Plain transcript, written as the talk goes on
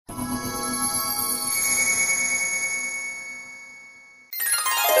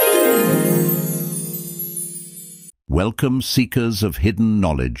Welcome, seekers of hidden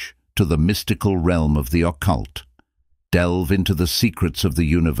knowledge, to the mystical realm of the occult. Delve into the secrets of the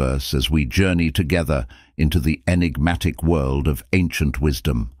universe as we journey together into the enigmatic world of ancient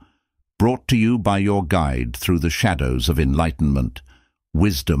wisdom. Brought to you by your guide through the shadows of enlightenment,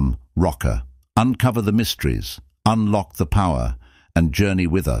 Wisdom Rocker. Uncover the mysteries, unlock the power, and journey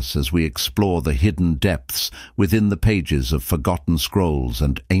with us as we explore the hidden depths within the pages of forgotten scrolls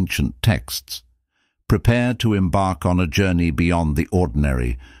and ancient texts. Prepare to embark on a journey beyond the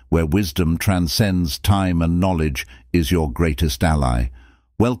ordinary, where wisdom transcends time and knowledge is your greatest ally.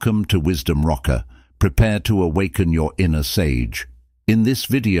 Welcome to Wisdom Rocker. Prepare to awaken your inner sage. In this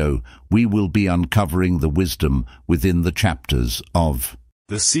video, we will be uncovering the wisdom within the chapters of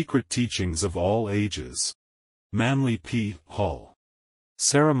The Secret Teachings of All Ages. Manly P. Hull.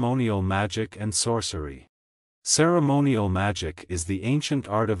 Ceremonial Magic and Sorcery. Ceremonial magic is the ancient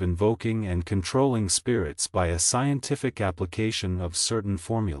art of invoking and controlling spirits by a scientific application of certain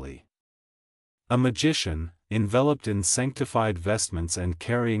formulae. A magician, enveloped in sanctified vestments and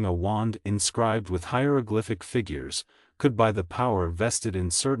carrying a wand inscribed with hieroglyphic figures, could by the power vested in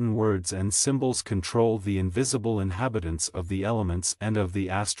certain words and symbols control the invisible inhabitants of the elements and of the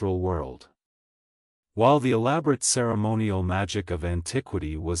astral world. While the elaborate ceremonial magic of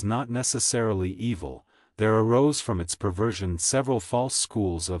antiquity was not necessarily evil, there arose from its perversion several false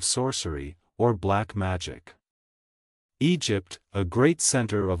schools of sorcery, or black magic. Egypt, a great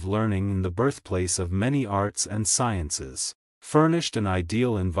center of learning and the birthplace of many arts and sciences, furnished an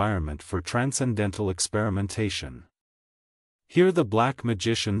ideal environment for transcendental experimentation. Here the black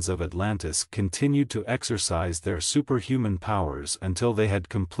magicians of Atlantis continued to exercise their superhuman powers until they had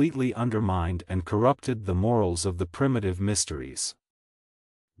completely undermined and corrupted the morals of the primitive mysteries.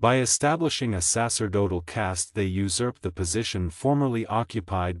 By establishing a sacerdotal caste, they usurped the position formerly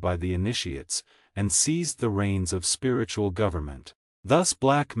occupied by the initiates, and seized the reins of spiritual government. Thus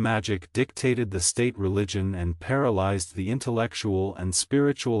black magic dictated the state religion and paralyzed the intellectual and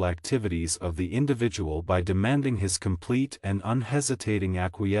spiritual activities of the individual by demanding his complete and unhesitating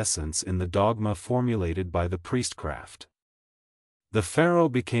acquiescence in the dogma formulated by the priestcraft. The pharaoh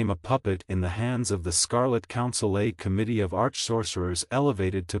became a puppet in the hands of the Scarlet Council, a committee of arch-sorcerers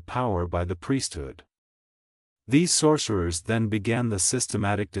elevated to power by the priesthood. These sorcerers then began the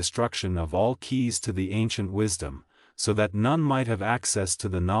systematic destruction of all keys to the ancient wisdom, so that none might have access to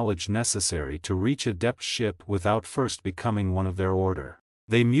the knowledge necessary to reach adeptship without first becoming one of their order.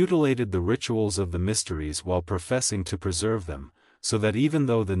 They mutilated the rituals of the mysteries while professing to preserve them, so that even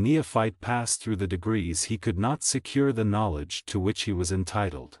though the neophyte passed through the degrees, he could not secure the knowledge to which he was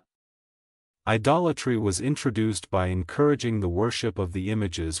entitled. Idolatry was introduced by encouraging the worship of the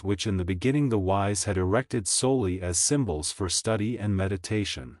images which in the beginning the wise had erected solely as symbols for study and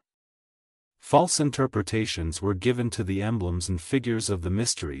meditation. False interpretations were given to the emblems and figures of the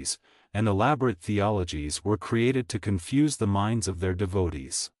mysteries, and elaborate theologies were created to confuse the minds of their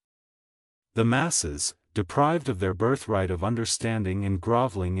devotees. The masses, deprived of their birthright of understanding and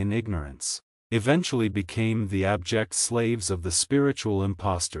groveling in ignorance, eventually became the abject slaves of the spiritual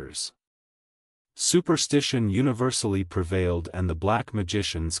impostors. Superstition universally prevailed and the black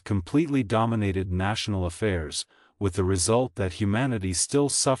magicians completely dominated national affairs, with the result that humanity still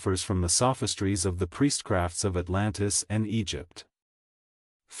suffers from the sophistries of the priestcrafts of Atlantis and Egypt.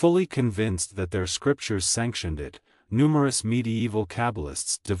 Fully convinced that their scriptures sanctioned it, numerous medieval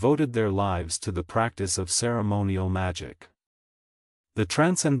Kabbalists devoted their lives to the practice of ceremonial magic. The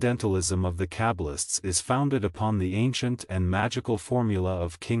transcendentalism of the Kabbalists is founded upon the ancient and magical formula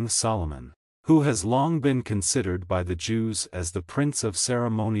of King Solomon, who has long been considered by the Jews as the prince of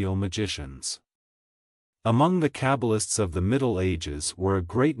ceremonial magicians. Among the Kabbalists of the Middle Ages were a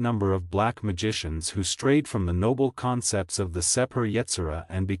great number of black magicians who strayed from the noble concepts of the Sefer Yetzirah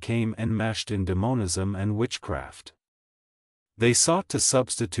and became enmeshed in demonism and witchcraft. They sought to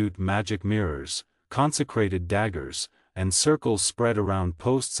substitute magic mirrors, consecrated daggers, and circles spread around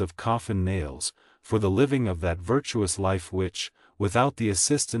posts of coffin nails, for the living of that virtuous life which, without the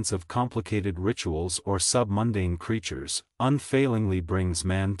assistance of complicated rituals or submundane creatures, unfailingly brings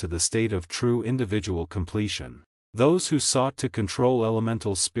man to the state of true individual completion. Those who sought to control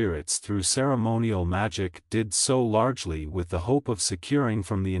elemental spirits through ceremonial magic did so largely with the hope of securing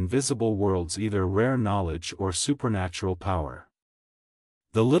from the invisible worlds either rare knowledge or supernatural power.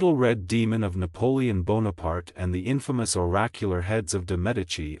 The Little Red Demon of Napoleon Bonaparte and the infamous oracular heads of de'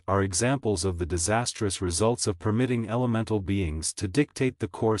 Medici are examples of the disastrous results of permitting elemental beings to dictate the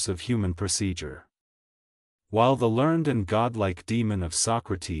course of human procedure. While the learned and godlike demon of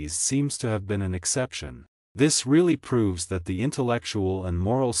Socrates seems to have been an exception, This really proves that the intellectual and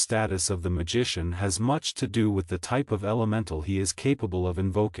moral status of the magician has much to do with the type of elemental he is capable of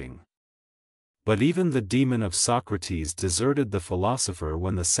invoking. But even the demon of Socrates deserted the philosopher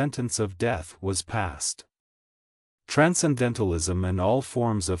when the sentence of death was passed. Transcendentalism and all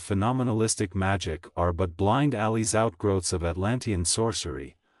forms of phenomenalistic magic are but blind alleys, outgrowths of Atlantean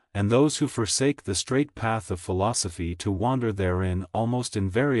sorcery, and those who forsake the straight path of philosophy to wander therein almost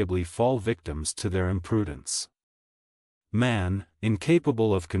invariably fall victims to their imprudence. Man,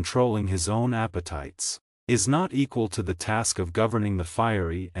 incapable of controlling his own appetites, is not equal to the task of governing the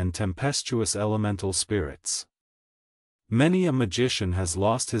fiery and tempestuous elemental spirits. Many a magician has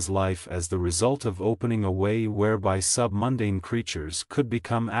lost his life as the result of opening a way whereby submundane creatures could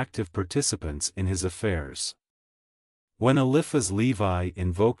become active participants in his affairs. When Eliphaz Levi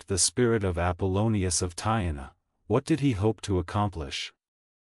invoked the spirit of Apollonius of Tyana, what did he hope to accomplish?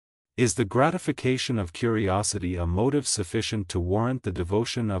 Is the gratification of curiosity a motive sufficient to warrant the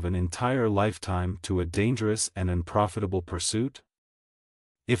devotion of an entire lifetime to a dangerous and unprofitable pursuit?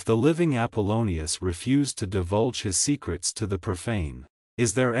 If the living Apollonius refused to divulge his secrets to the profane,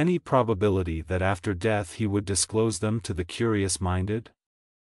 is there any probability that after death he would disclose them to the curious-minded?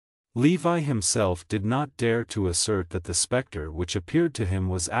 Levi himself did not dare to assert that the spectre which appeared to him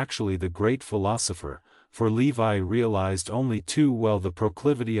was actually the great philosopher, for Levi realized only too well the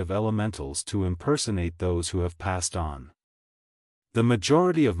proclivity of elementals to impersonate those who have passed on. The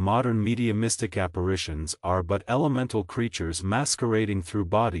majority of modern mediumistic apparitions are but elemental creatures masquerading through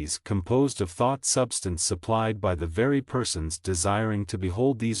bodies composed of thought substance supplied by the very persons desiring to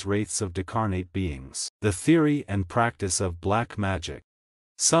behold these wraiths of decarnate beings. The theory and practice of black magic.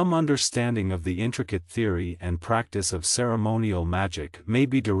 Some understanding of the intricate theory and practice of ceremonial magic may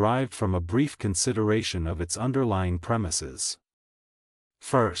be derived from a brief consideration of its underlying premises.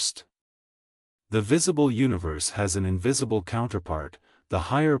 First, the visible universe has an invisible counterpart, the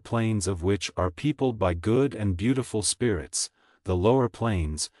higher planes of which are peopled by good and beautiful spirits. The lower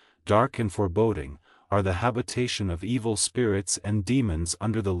planes, dark and foreboding, are the habitation of evil spirits and demons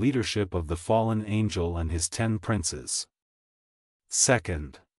under the leadership of the fallen angel and his 10 princes.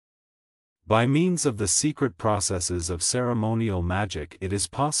 Second, by means of the secret processes of ceremonial magic it is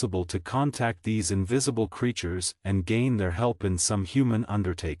possible to contact these invisible creatures and gain their help in some human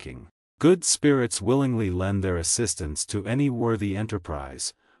undertaking. Good spirits willingly lend their assistance to any worthy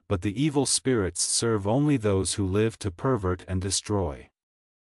enterprise, but the evil spirits serve only those who live to pervert and destroy.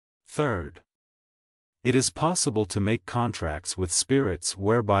 Third, it is possible to make contracts with spirits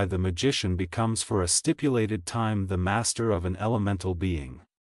whereby the magician becomes for a stipulated time the master of an elemental being.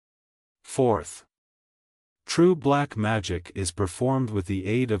 Fourth, true black magic is performed with the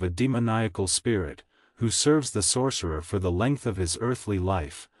aid of a demoniacal spirit, who serves the sorcerer for the length of his earthly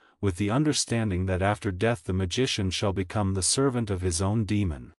life, with the understanding that after death the magician shall become the servant of his own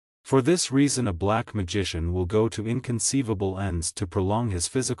demon. For this reason a black magician will go to inconceivable ends to prolong his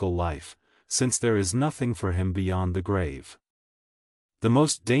physical life, since there is nothing for him beyond the grave. The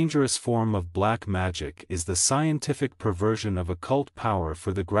most dangerous form of black magic is the scientific perversion of occult power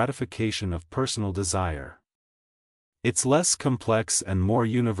for the gratification of personal desire. Its less complex and more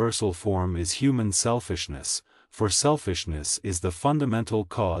universal form is human selfishness, for selfishness is the fundamental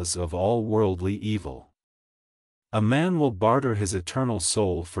cause of all worldly evil. A man will barter his eternal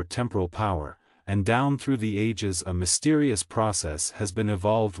soul for temporal power, and down through the ages a mysterious process has been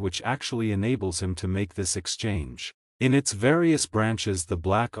evolved which actually enables him to make this exchange. In its various branches the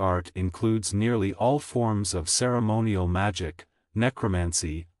black art includes nearly all forms of ceremonial magic,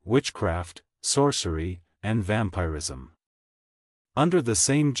 necromancy, witchcraft, sorcery, and vampirism. Under the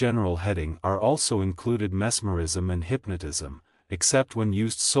same general heading are also included mesmerism and hypnotism, except when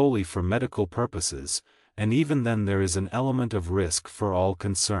used solely for medical purposes, and even then there is an element of risk for all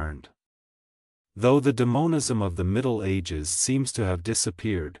concerned. Though the demonism of the Middle Ages seems to have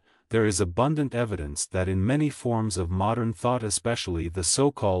disappeared, there is abundant evidence that in many forms of modern thought, especially the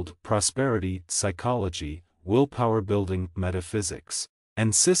so-called prosperity psychology, willpower building metaphysics,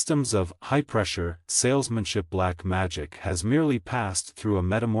 and systems of high-pressure salesmanship, black magic has merely passed through a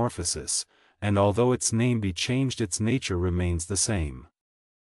metamorphosis, and although its name be changed its nature remains the same.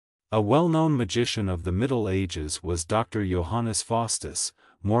 A well-known magician of the Middle Ages was Dr. Johannes Faustus,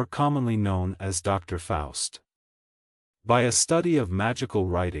 more commonly known as Dr. Faust. By a study of magical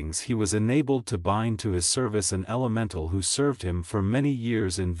writings he was enabled to bind to his service an elemental who served him for many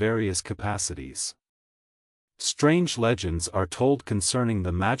years in various capacities. Strange legends are told concerning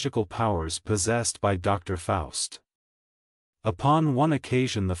the magical powers possessed by Dr. Faust. Upon one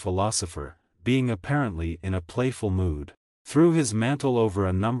occasion the philosopher, being apparently in a playful mood, threw his mantle over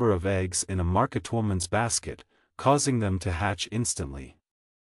a number of eggs in a marketwoman's basket, causing them to hatch instantly.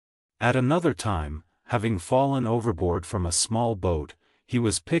 At another time, having fallen overboard from a small boat, he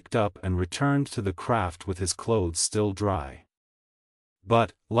was picked up and returned to the craft with his clothes still dry.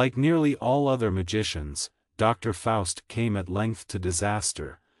 But, like nearly all other magicians, Dr. Faust came at length to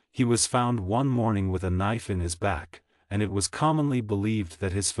disaster. He was found one morning with a knife in his back, and it was commonly believed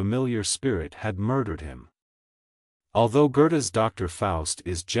that his familiar spirit had murdered him. Although Goethe's Dr. Faust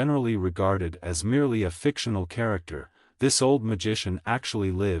is generally regarded as merely a fictional character, this old magician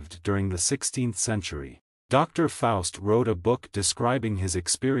actually lived during the 16th century. Dr. Faust wrote a book describing his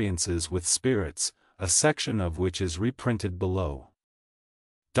experiences with spirits, a section of which is reprinted below.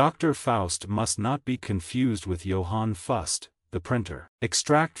 Dr. Faust must not be confused with Johann Fust, the printer.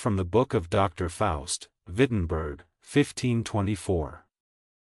 Extract from the Book of Dr. Faust, Wittenberg, 1524.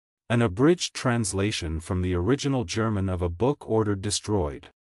 An abridged translation from the original German of a book ordered destroyed.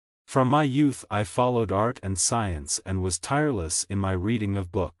 From my youth I followed art and science and was tireless in my reading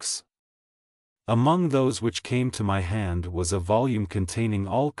of books. Among those which came to my hand was a volume containing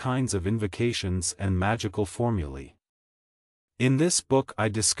all kinds of invocations and magical formulae. In this book I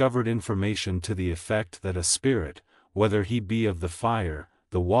discovered information to the effect that a spirit, whether he be of the fire,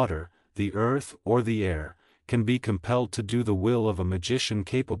 the water, the earth or the air, can be compelled to do the will of a magician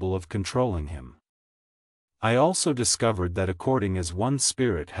capable of controlling him. I also discovered that according as one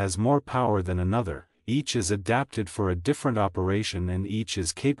spirit has more power than another, each is adapted for a different operation and each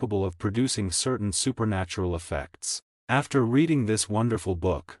is capable of producing certain supernatural effects. After reading this wonderful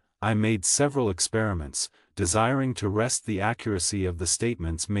book, I made several experiments, desiring to test the accuracy of the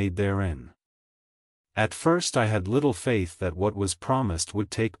statements made therein. At first I had little faith that what was promised would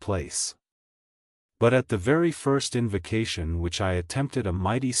take place. But at the very first invocation which I attempted, a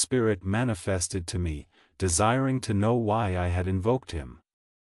mighty spirit manifested to me, desiring to know why I had invoked him.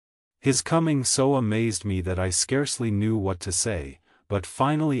 His coming so amazed me that I scarcely knew what to say, but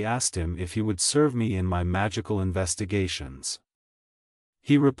finally asked him if he would serve me in my magical investigations.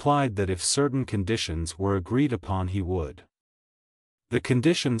 He replied that if certain conditions were agreed upon he would. The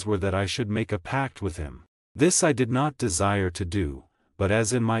conditions were that I should make a pact with him. This I did not desire to do, but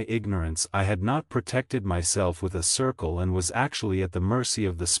as in my ignorance I had not protected myself with a circle and was actually at the mercy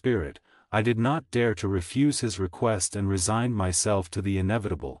of the spirit, I did not dare to refuse his request and resigned myself to the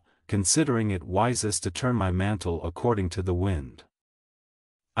inevitable, considering it wisest to turn my mantle according to the wind.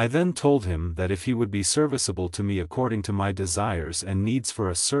 I then told him that if he would be serviceable to me according to my desires and needs for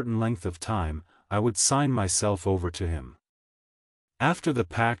a certain length of time, I would sign myself over to him. After the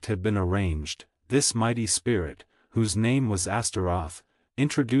pact had been arranged, this mighty spirit, whose name was Astaroth,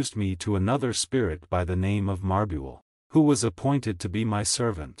 introduced me to another spirit by the name of Marbuel, who was appointed to be my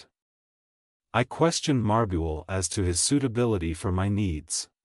servant. I questioned Marbuel as to his suitability for my needs.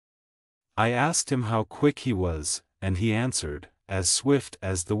 I asked him how quick he was, and he answered, as swift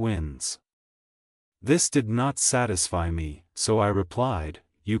as the winds. This did not satisfy me, so I replied,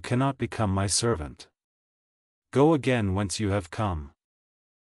 "You cannot become my servant. Go again whence you have come."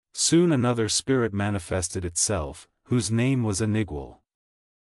 Soon another spirit manifested itself, whose name was Eniguel.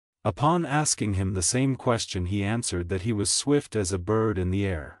 Upon asking him the same question he answered that he was swift as a bird in the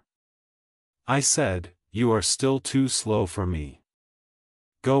air. I said, "You are still too slow for me.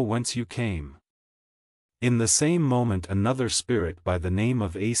 Go whence you came." In the same moment another spirit by the name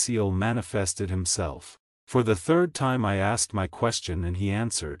of Asiel manifested himself. For the third time I asked my question and he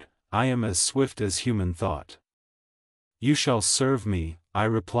answered, "I am as swift as human thought." "You shall serve me," I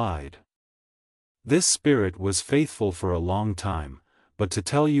replied. This spirit was faithful for a long time, but to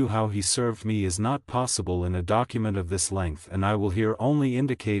tell you how he served me is not possible in a document of this length, and I will here only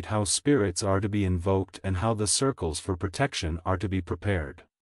indicate how spirits are to be invoked and how the circles for protection are to be prepared.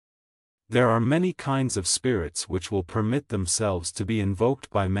 There are many kinds of spirits which will permit themselves to be invoked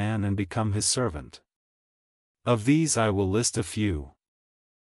by man and become his servant. Of these I will list a few.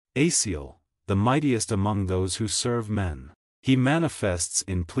 Asiel, the mightiest among those who serve men. He manifests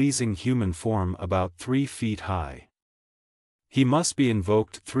in pleasing human form about 3 feet high. He must be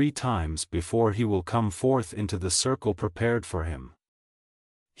invoked 3 times before he will come forth into the circle prepared for him.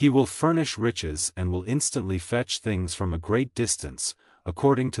 He will furnish riches and will instantly fetch things from a great distance,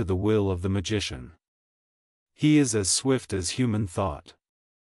 according to the will of the magician. He is as swift as human thought.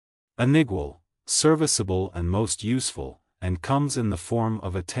 Eniguel, serviceable and most useful, and comes in the form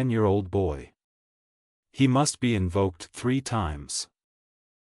of a 10-year-old boy. He must be invoked 3 times.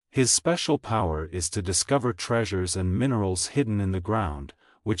 His special power is to discover treasures and minerals hidden in the ground,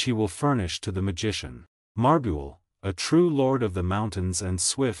 which he will furnish to the magician. Marbuel, a true lord of the mountains and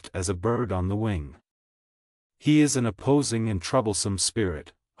swift as a bird on the wing. He is an opposing and troublesome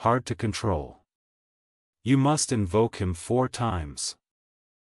spirit, hard to control. You must invoke him 4 times.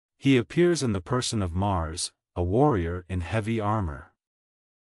 He appears in the person of Mars, a warrior in heavy armor.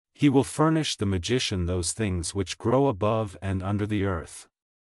 He will furnish the magician those things which grow above and under the earth.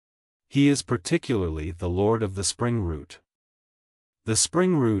 He is particularly the lord of the spring root. The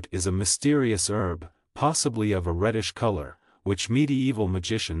spring root is a mysterious herb, possibly of a reddish color, which medieval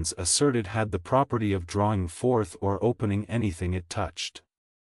magicians asserted had the property of drawing forth or opening anything it touched.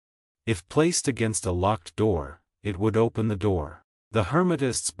 If placed against a locked door, it would open the door. The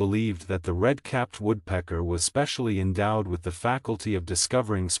Hermetists believed that the red-capped woodpecker was specially endowed with the faculty of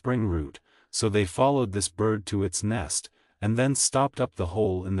discovering spring root, so they followed this bird to its nest, and then stopped up the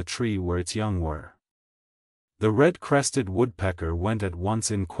hole in the tree where its young were. The red-crested woodpecker went at once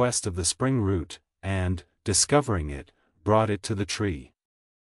in quest of the spring root, and, discovering it, brought it to the tree.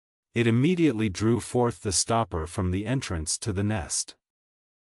 It immediately drew forth the stopper from the entrance to the nest.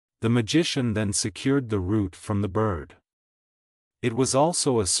 The magician then secured the root from the bird. It was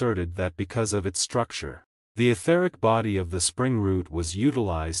also asserted that because of its structure, the etheric body of the spring root was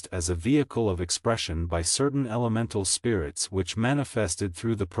utilized as a vehicle of expression by certain elemental spirits which manifested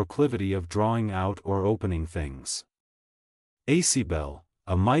through the proclivity of drawing out or opening things. Asibel,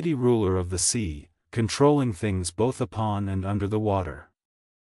 a mighty ruler of the sea, controlling things both upon and under the water.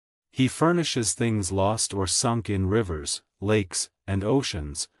 He furnishes things lost or sunk in rivers, lakes, and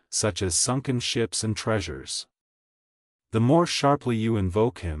oceans, such as sunken ships and treasures. The more sharply you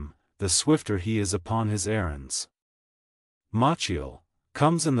invoke him, the swifter he is upon his errands. Machiel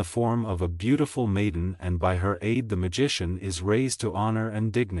comes in the form of a beautiful maiden, and by her aid the magician is raised to honor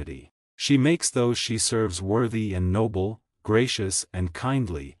and dignity. She makes those she serves worthy and noble, gracious and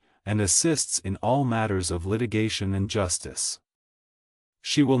kindly, and assists in all matters of litigation and justice.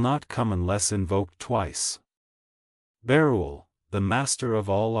 She will not come unless invoked twice. Beruel, the master of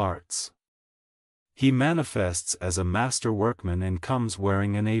all arts. He manifests as a master workman and comes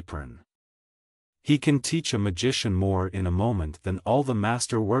wearing an apron. He can teach a magician more in a moment than all the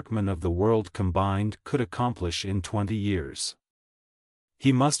master workmen of the world combined could accomplish in 20 years.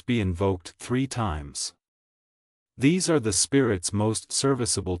 He must be invoked 3 times. These are the spirits most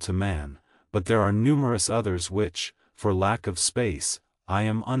serviceable to man, but there are numerous others which, for lack of space, I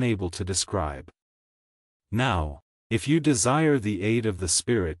am unable to describe. Now, if you desire the aid of the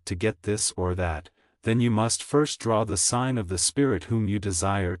spirit to get this or that, then you must first draw the sign of the spirit whom you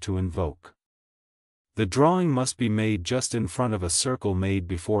desire to invoke. The drawing must be made just in front of a circle made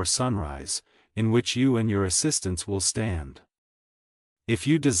before sunrise, in which you and your assistants will stand. If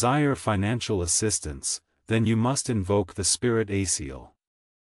you desire financial assistance, then you must invoke the spirit Asiel.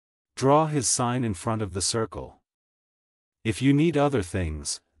 Draw his sign in front of the circle. If you need other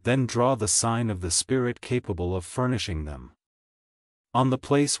things, then draw the sign of the spirit capable of furnishing them. On the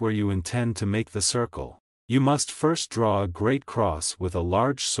place where you intend to make the circle, you must first draw a great cross with a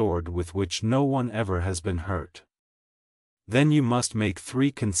large sword with which no one ever has been hurt. Then you must make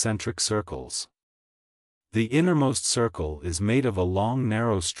 3 concentric circles. The innermost circle is made of a long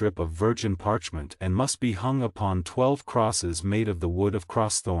narrow strip of virgin parchment and must be hung upon 12 crosses made of the wood of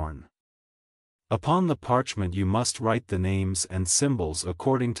crossthorn. Upon the parchment you must write the names and symbols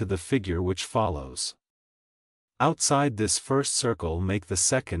according to the figure which follows. Outside this first circle make the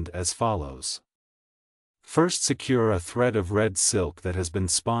second as follows. First secure a thread of red silk that has been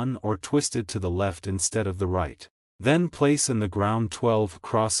spun or twisted to the left instead of the right. Then place in the ground 12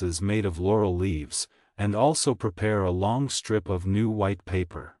 crosses made of laurel leaves, and also prepare a long strip of new white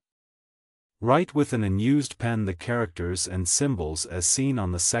paper. Write with an unused pen the characters and symbols as seen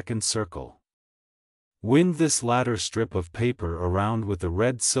on the second circle. Wind this latter strip of paper around with the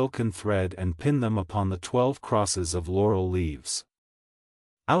red silken thread and pin them upon the 12 crosses of laurel leaves.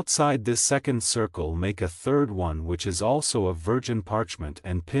 Outside this second circle make a third one which is also of virgin parchment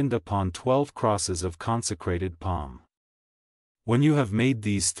and pinned upon 12 crosses of consecrated palm. When you have made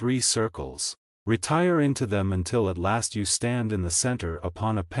these 3 circles, retire into them until at last you stand in the center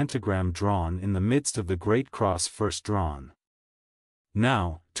upon a pentagram drawn in the midst of the great cross first drawn.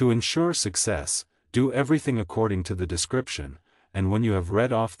 Now, to ensure success, do everything according to the description, and when you have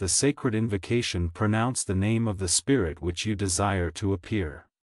read off the sacred invocation, pronounce the name of the spirit which you desire to appear.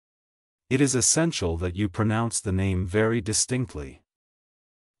 It is essential that you pronounce the name very distinctly.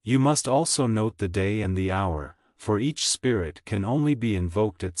 You must also note the day and the hour, for each spirit can only be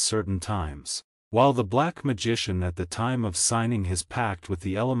invoked at certain times. While the black magician at the time of signing his pact with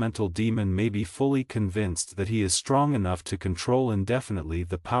the elemental demon may be fully convinced that he is strong enough to control indefinitely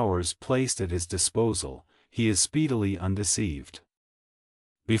the powers placed at his disposal, he is speedily undeceived.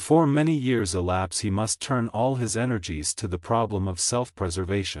 Before many years elapse he must turn all his energies to the problem of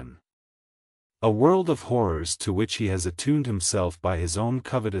self-preservation. A world of horrors to which he has attuned himself by his own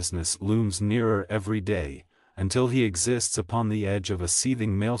covetousness looms nearer every day, until he exists upon the edge of a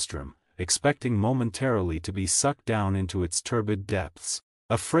seething maelstrom, expecting momentarily to be sucked down into its turbid depths.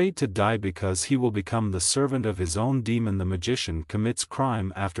 Afraid to die because he will become the servant of his own demon, the magician commits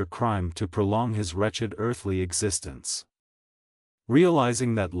crime after crime to prolong his wretched earthly existence.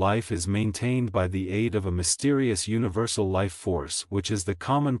 Realizing that life is maintained by the aid of a mysterious universal life force which is the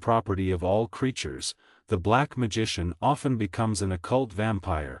common property of all creatures, the black magician often becomes an occult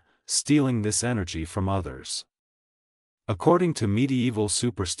vampire, stealing this energy from others. According to medieval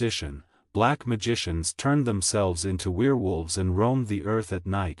superstition, black magicians turned themselves into werewolves and roamed the earth at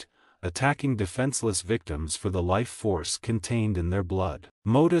night, attacking defenseless victims for the life force contained in their blood.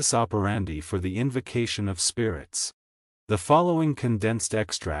 Modus operandi for the invocation of spirits. The following condensed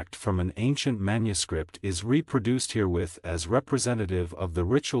extract from an ancient manuscript is reproduced herewith as representative of the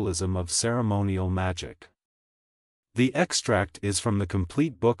ritualism of ceremonial magic. The extract is from the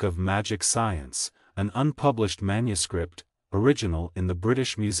Complete Book of Magic Science, an unpublished manuscript, original in the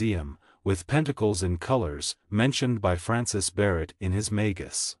British Museum, with pentacles in colors, mentioned by Francis Barrett in his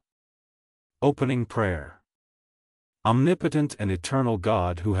Magus. Opening Prayer. Omnipotent and eternal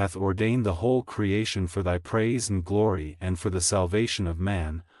God, who hath ordained the whole creation for thy praise and glory and for the salvation of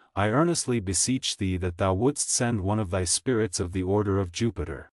man, I earnestly beseech thee that thou wouldst send one of thy spirits of the order of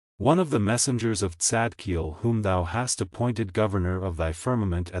Jupiter, one of the messengers of Tzadkiel whom thou hast appointed governor of thy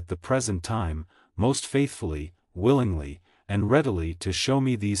firmament at the present time, most faithfully, willingly, and readily to show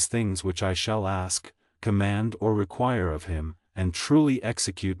me these things which I shall ask, command or require of him, and truly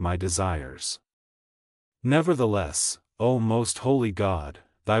execute my desires. Nevertheless, O most holy God,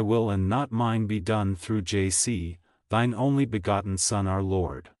 thy will and not mine be done through J.C., thine only begotten Son our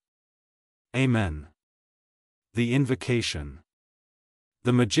Lord. Amen. The Invocation.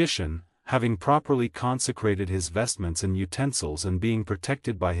 The magician, having properly consecrated his vestments and utensils and being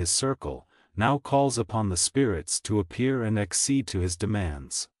protected by his circle, now calls upon the spirits to appear and accede to his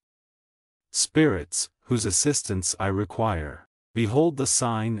demands. Spirits, whose assistance I require, behold the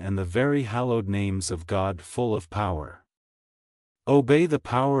sign and the very hallowed names of God full of power. Obey the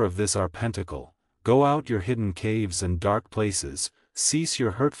power of this our pentacle, go out your hidden caves and dark places, cease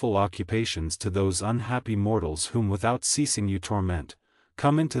your hurtful occupations to those unhappy mortals whom without ceasing you torment,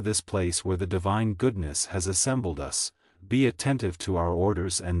 come into this place where the divine goodness has assembled us, be attentive to our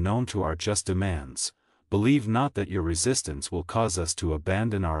orders and known to our just demands, believe not that your resistance will cause us to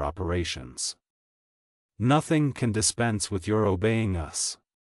abandon our operations. Nothing can dispense with your obeying us.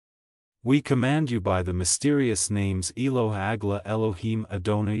 We command you by the mysterious names Eloh Agla Elohim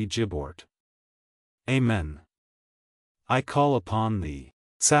Adonai Jibort. Amen. I call upon thee,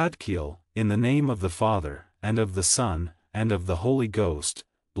 Tzadkiel, in the name of the Father, and of the Son, and of the Holy Ghost,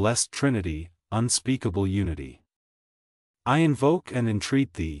 blessed Trinity, unspeakable unity. I invoke and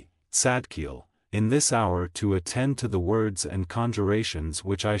entreat thee, Tzadkiel, in this hour to attend to the words and conjurations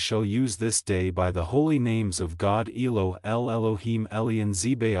which I shall use this day by the holy names of God Eloh El Elohim Elion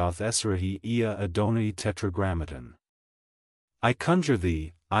Zebaoth Esrahi Ea Adonai Tetragrammaton. I conjure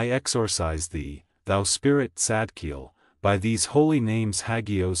thee, I exorcise thee, thou spirit Tzadkiel, by these holy names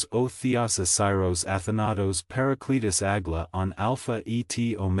Hagios O Theos Asiros Athanatos Paracletus Agla on Alpha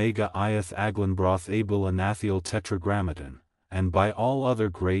Et Omega Iath Aglanbroth Abel Anathiel Tetragrammaton, and by all other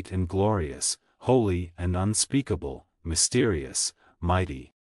great and glorious, holy and unspeakable, mysterious,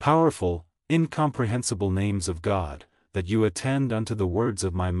 mighty, powerful, incomprehensible names of God, that you attend unto the words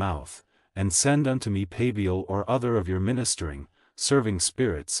of my mouth, and send unto me Pabiel or other of your ministering, serving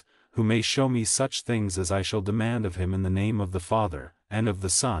spirits, who may show me such things as I shall demand of him in the name of the Father, and of the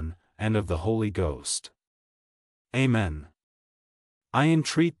Son, and of the Holy Ghost. Amen. I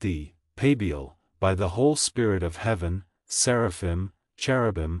entreat thee, Pabiel, by the whole spirit of heaven, seraphim,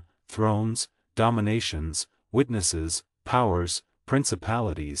 cherubim, thrones, dominations, witnesses, powers,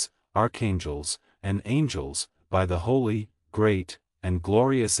 principalities, archangels, and angels, by the holy, great, and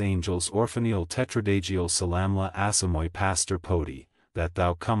glorious angels Orphaniel Tetradagial Salamla Asamoy Pastor Podi, that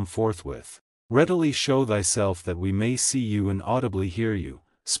thou come forthwith. Readily show thyself that we may see you and audibly hear you,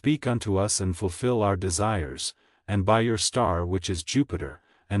 speak unto us and fulfill our desires, and by your star which is Jupiter,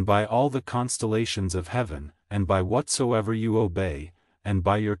 and by all the constellations of heaven, and by whatsoever you obey, and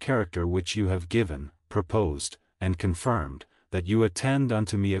by your character which you have given, proposed, and confirmed, that you attend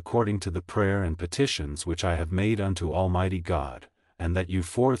unto me according to the prayer and petitions which I have made unto Almighty God, and that you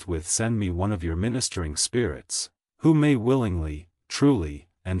forthwith send me one of your ministering spirits, who may willingly, truly,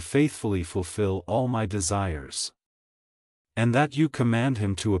 and faithfully fulfill all my desires. And that you command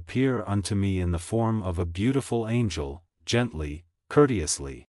him to appear unto me in the form of a beautiful angel, gently,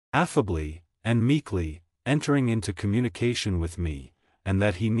 courteously, affably, and meekly, entering into communication with me, and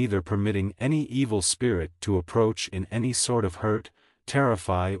that he neither permitting any evil spirit to approach in any sort of hurt,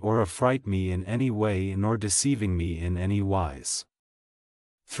 terrify or affright me in any way nor deceiving me in any wise.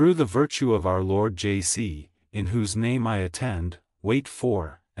 Through the virtue of our Lord JC, in whose name I attend, wait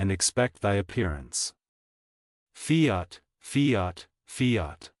for, and expect thy appearance. Fiat, fiat,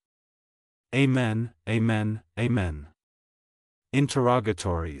 fiat. Amen, amen, amen.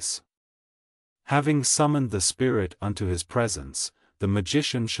 Interrogatories. Having summoned the spirit unto his presence, the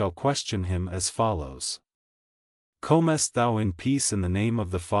magician shall question him as follows. Comest thou in peace in the name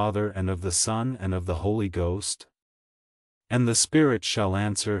of the Father and of the Son and of the Holy Ghost? And the spirit shall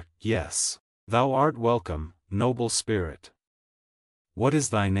answer, Yes. Thou art welcome, noble spirit. What is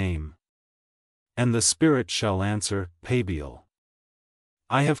thy name? And the spirit shall answer, Pabiel.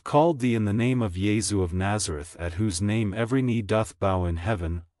 I have called thee in the name of Jesu of Nazareth, at whose name every knee doth bow in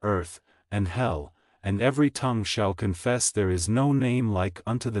heaven, earth, and hell, and every tongue shall confess there is no name like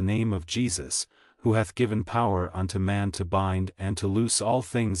unto the name of Jesus, who hath given power unto man to bind and to loose all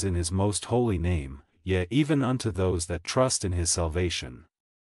things in his most holy name, yea, even unto those that trust in his salvation.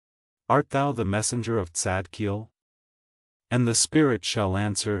 Art thou the messenger of Tzadkiel? And the spirit shall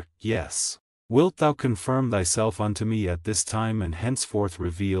answer, Yes. Wilt thou confirm thyself unto me at this time and henceforth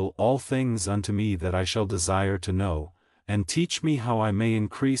reveal all things unto me that I shall desire to know, and teach me how I may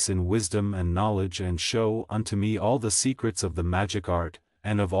increase in wisdom and knowledge, and show unto me all the secrets of the magic art,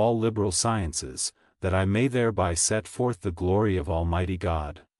 and of all liberal sciences, that I may thereby set forth the glory of Almighty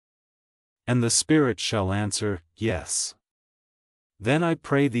God? And the spirit shall answer, Yes. Then I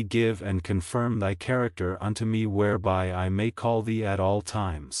pray thee give and confirm thy character unto me, whereby I may call thee at all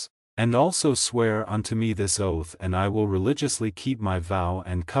times. And also swear unto me this oath, and I will religiously keep my vow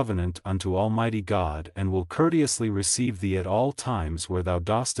and covenant unto Almighty God, and will courteously receive thee at all times where thou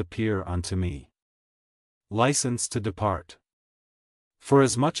dost appear unto me. License to depart.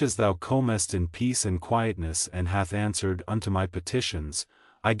 Forasmuch as thou comest in peace and quietness, and hath answered unto my petitions,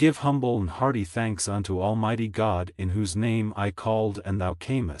 I give humble and hearty thanks unto Almighty God, in whose name I called and thou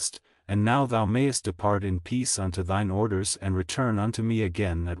camest. And now thou mayest depart in peace unto thine orders, and return unto me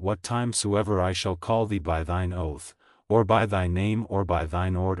again at what time soever I shall call thee by thine oath, or by thy name, or by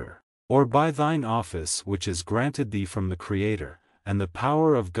thine order, or by thine office which is granted thee from the Creator, and the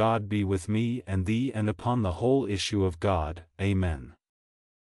power of God be with me and thee and upon the whole issue of God. Amen.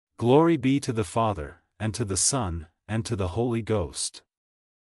 Glory be to the Father, and to the Son, and to the Holy Ghost.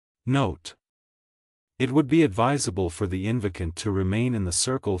 Note: it would be advisable for the invocant to remain in the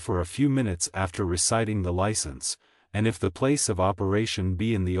circle for a few minutes after reciting the license, and if the place of operation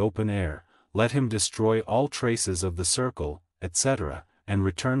be in the open air, let him destroy all traces of the circle, etc., and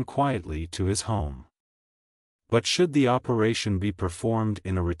return quietly to his home. But should the operation be performed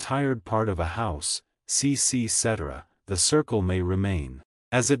in a retired part of a house, etc., the circle may remain,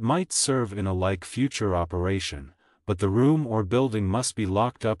 as it might serve in a like future operation, but the room or building must be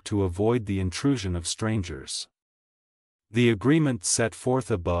locked up to avoid the intrusion of strangers. The agreement set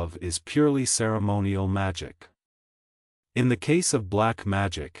forth above is purely ceremonial magic. In the case of black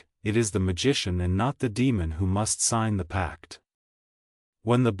magic, it is the magician and not the demon who must sign the pact.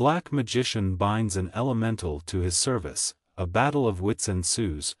 When the black magician binds an elemental to his service, a battle of wits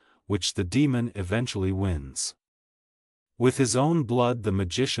ensues, which the demon eventually wins. With his own blood the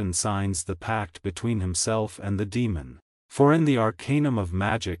magician signs the pact between himself and the demon, for in the arcanum of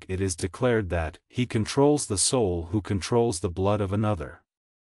magic it is declared that he controls the soul who controls the blood of another.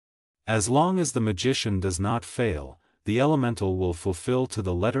 As long as the magician does not fail, the elemental will fulfill to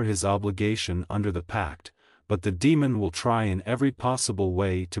the letter his obligation under the pact, but the demon will try in every possible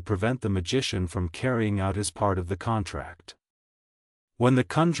way to prevent the magician from carrying out his part of the contract. When the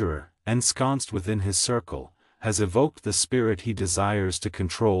conjurer, ensconced within his circle, has evoked the spirit he desires to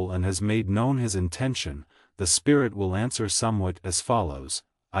control and has made known his intention, the spirit will answer somewhat as follows: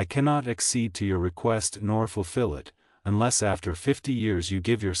 I cannot accede to your request nor fulfill it, unless after 50 years you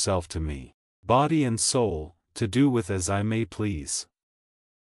give yourself to me, body and soul, to do with as I may please.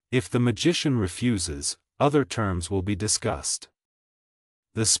 If the magician refuses, other terms will be discussed.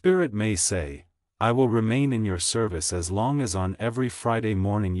 The spirit may say, I will remain in your service as long as on every Friday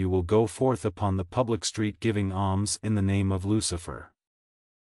morning you will go forth upon the public street giving alms in the name of Lucifer.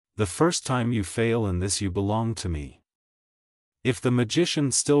 The first time you fail in this you belong to me. If the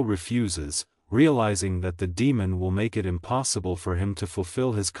magician still refuses, realizing that the demon will make it impossible for him to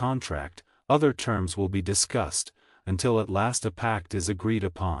fulfill his contract, other terms will be discussed, until at last a pact is agreed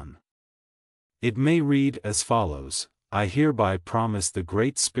upon. It may read as follows: I hereby promise the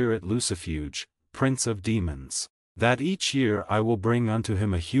Great Spirit Lucifuge, Prince of Demons, that each year I will bring unto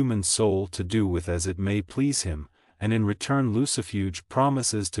him a human soul to do with as it may please him, and in return Lucifuge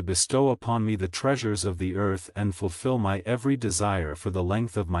promises to bestow upon me the treasures of the earth and fulfill my every desire for the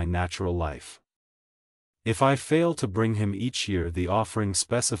length of my natural life. If I fail to bring him each year the offering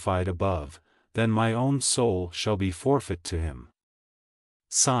specified above, then my own soul shall be forfeit to him.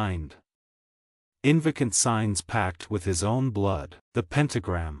 Signed. Invocant signs pact with his own blood. The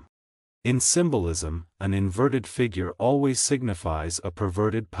pentagram. In symbolism, an inverted figure always signifies a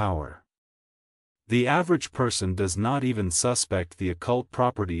perverted power. The average person does not even suspect the occult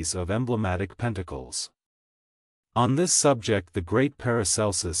properties of emblematic pentacles. On this subject the great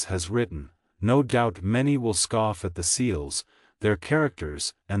Paracelsus has written, "No doubt many will scoff at the seals, their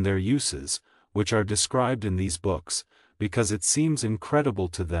characters, and their uses, which are described in these books, because it seems incredible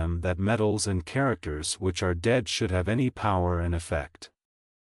to them that metals and characters which are dead should have any power and effect.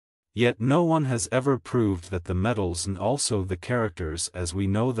 Yet no one has ever proved that the metals and also the characters as we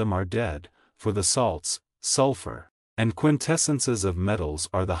know them are dead, for the salts, sulfur, and quintessences of metals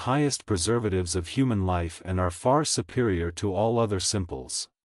are the highest preservatives of human life and are far superior to all other simples."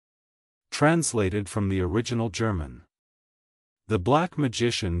 Translated from the original German. The black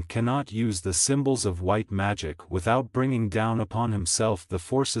magician cannot use the symbols of white magic without bringing down upon himself the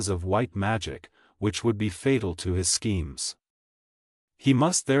forces of white magic, which would be fatal to his schemes. He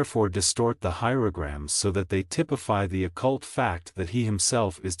must therefore distort the hieroglyphs so that they typify the occult fact that he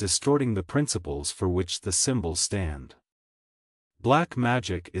himself is distorting the principles for which the symbols stand. Black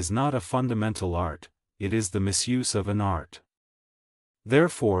magic is not a fundamental art, it is the misuse of an art.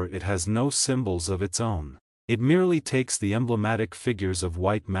 Therefore it has no symbols of its own. It merely takes the emblematic figures of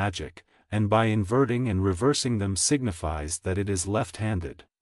white magic, and by inverting and reversing them signifies that it is left-handed.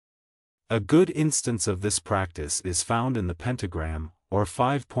 A good instance of this practice is found in the pentagram, or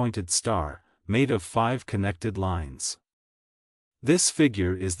five-pointed star, made of 5 connected lines. This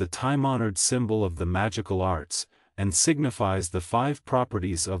figure is the time-honored symbol of the magical arts, and signifies the 5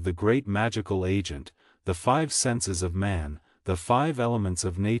 properties of the great magical agent, the 5 senses of man, the 5 elements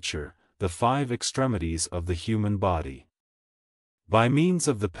of nature, the 5 extremities of the human body. By means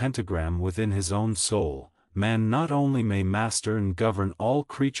of the pentagram within his own soul, man not only may master and govern all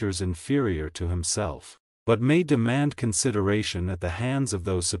creatures inferior to himself, but may demand consideration at the hands of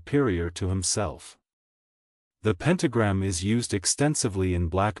those superior to himself. The pentagram is used extensively in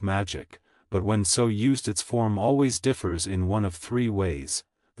black magic, but when so used its form always differs in one of 3 ways.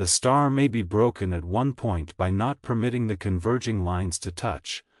 The star may be broken at one point by not permitting the converging lines to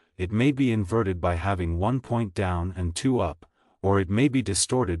touch, it may be inverted by having 1 point down and 2 up, or it may be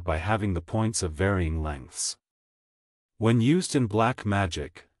distorted by having the points of varying lengths. When used in black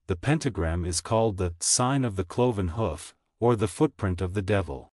magic, the pentagram is called the sign of the cloven hoof, or the footprint of the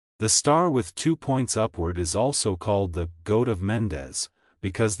devil. The star with 2 points upward is also called the goat of Mendes,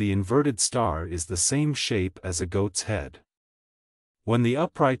 because the inverted star is the same shape as a goat's head. When the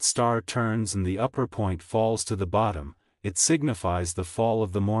upright star turns and the upper point falls to the bottom, it signifies the fall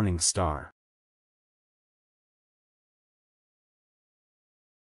of the morning star.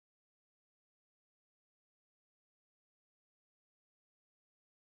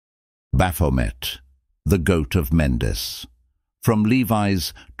 Baphomet, the Goat of Mendes. From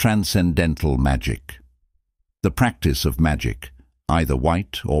Levi's Transcendental Magic. The practice of magic, either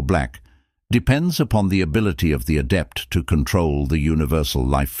white or black, depends upon the ability of the adept to control the universal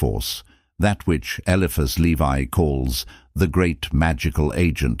life force, that which Eliphas Levi calls the great magical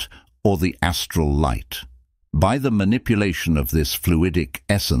agent, or the astral light. By the manipulation of this fluidic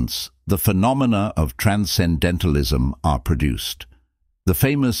essence, the phenomena of transcendentalism are produced. The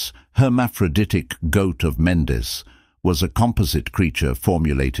famous hermaphroditic goat of Mendes was a composite creature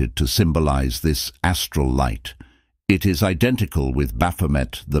formulated to symbolize this astral light. It is identical with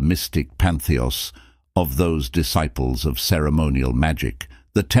Baphomet, the mystic pantheos of those disciples of ceremonial magic,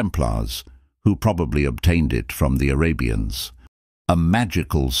 the Templars, who probably obtained it from the Arabians. A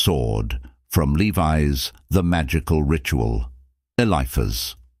magical sword, from Levi's The Magical Ritual,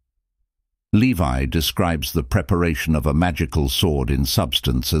 Eliphas. Levi describes the preparation of a magical sword in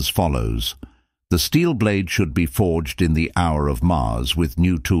substance as follows. The steel blade should be forged in the hour of Mars with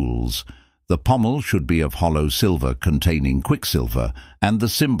new tools. The pommel should be of hollow silver containing quicksilver, and the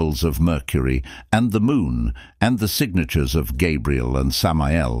symbols of Mercury and the moon, and the signatures of Gabriel and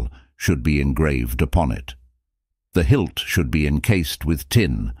Samael should be engraved upon it. The hilt should be encased with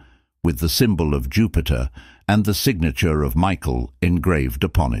tin, with the symbol of Jupiter and the signature of Michael engraved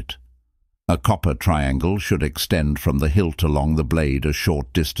upon it. A copper triangle should extend from the hilt along the blade a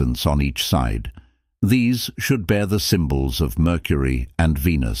short distance on each side. These should bear the symbols of Mercury and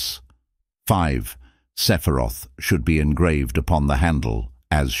Venus. 5. Sephiroth should be engraved upon the handle,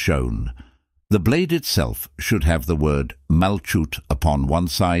 as shown. The blade itself should have the word Malchut upon one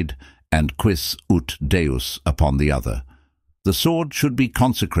side and Quis ut Deus upon the other. The sword should be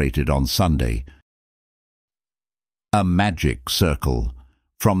consecrated on Sunday. A magic circle.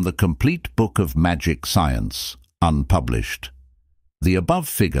 From the Complete Book of Magic Science, unpublished. The above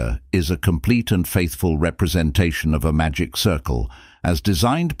figure is a complete and faithful representation of a magic circle, as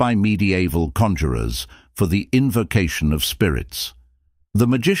designed by medieval conjurers for the invocation of spirits. The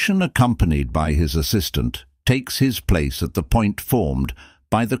magician, accompanied by his assistant, takes his place at the point formed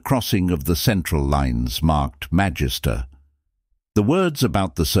by the crossing of the central lines marked Magister. The words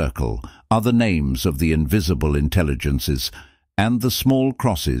about the circle are the names of the invisible intelligences, and the small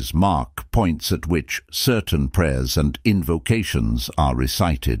crosses mark points at which certain prayers and invocations are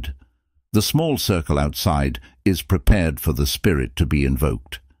recited. The small circle outside is prepared for the spirit to be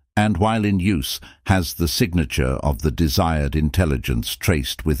invoked, and while in use has the signature of the desired intelligence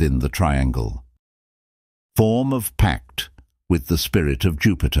traced within the triangle. Form of pact with the spirit of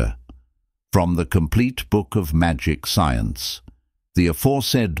Jupiter. From the Complete Book of Magic Science, the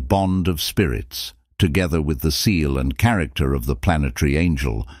aforesaid bond of spirits, together with the seal and character of the planetary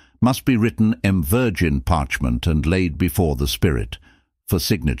angel, must be written virgin parchment and laid before the spirit, for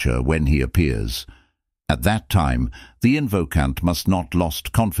signature when he appears. At that time, the invocant must not lose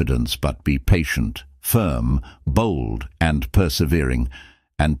confidence but be patient, firm, bold, and persevering,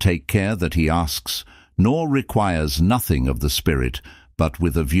 and take care that he asks nor requires nothing of the spirit, but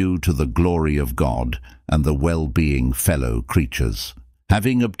with a view to the glory of God and the well-being fellow creatures.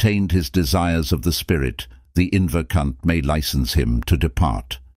 Having obtained his desires of the spirit, the invocant may license him to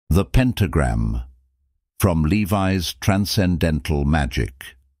depart. The pentagram. From Levi's Transcendental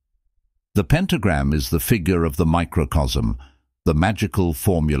Magic. The pentagram is the figure of the microcosm, the magical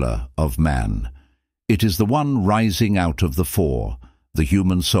formula of man. It is the one rising out of the four, the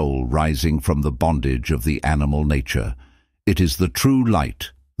human soul rising from the bondage of the animal nature. It is the true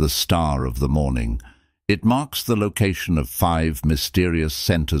light, the star of the morning. It marks the location of 5 mysterious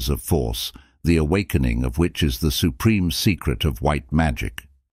centers of force, the awakening of which is the supreme secret of white magic.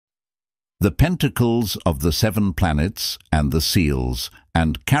 The pentacles of the 7 planets and the seals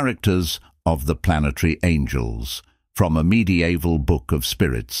and characters of the planetary angels, from a medieval book of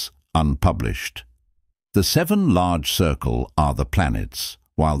spirits, unpublished. The 7 large circles are the planets,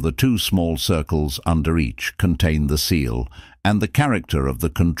 while the 2 small circles under each contain the seal and the character of the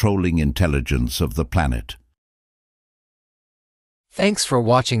controlling intelligence of the planet. Thanks for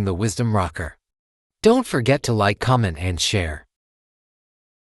watching the Wisdom Rocker. Don't forget to like, comment, and share.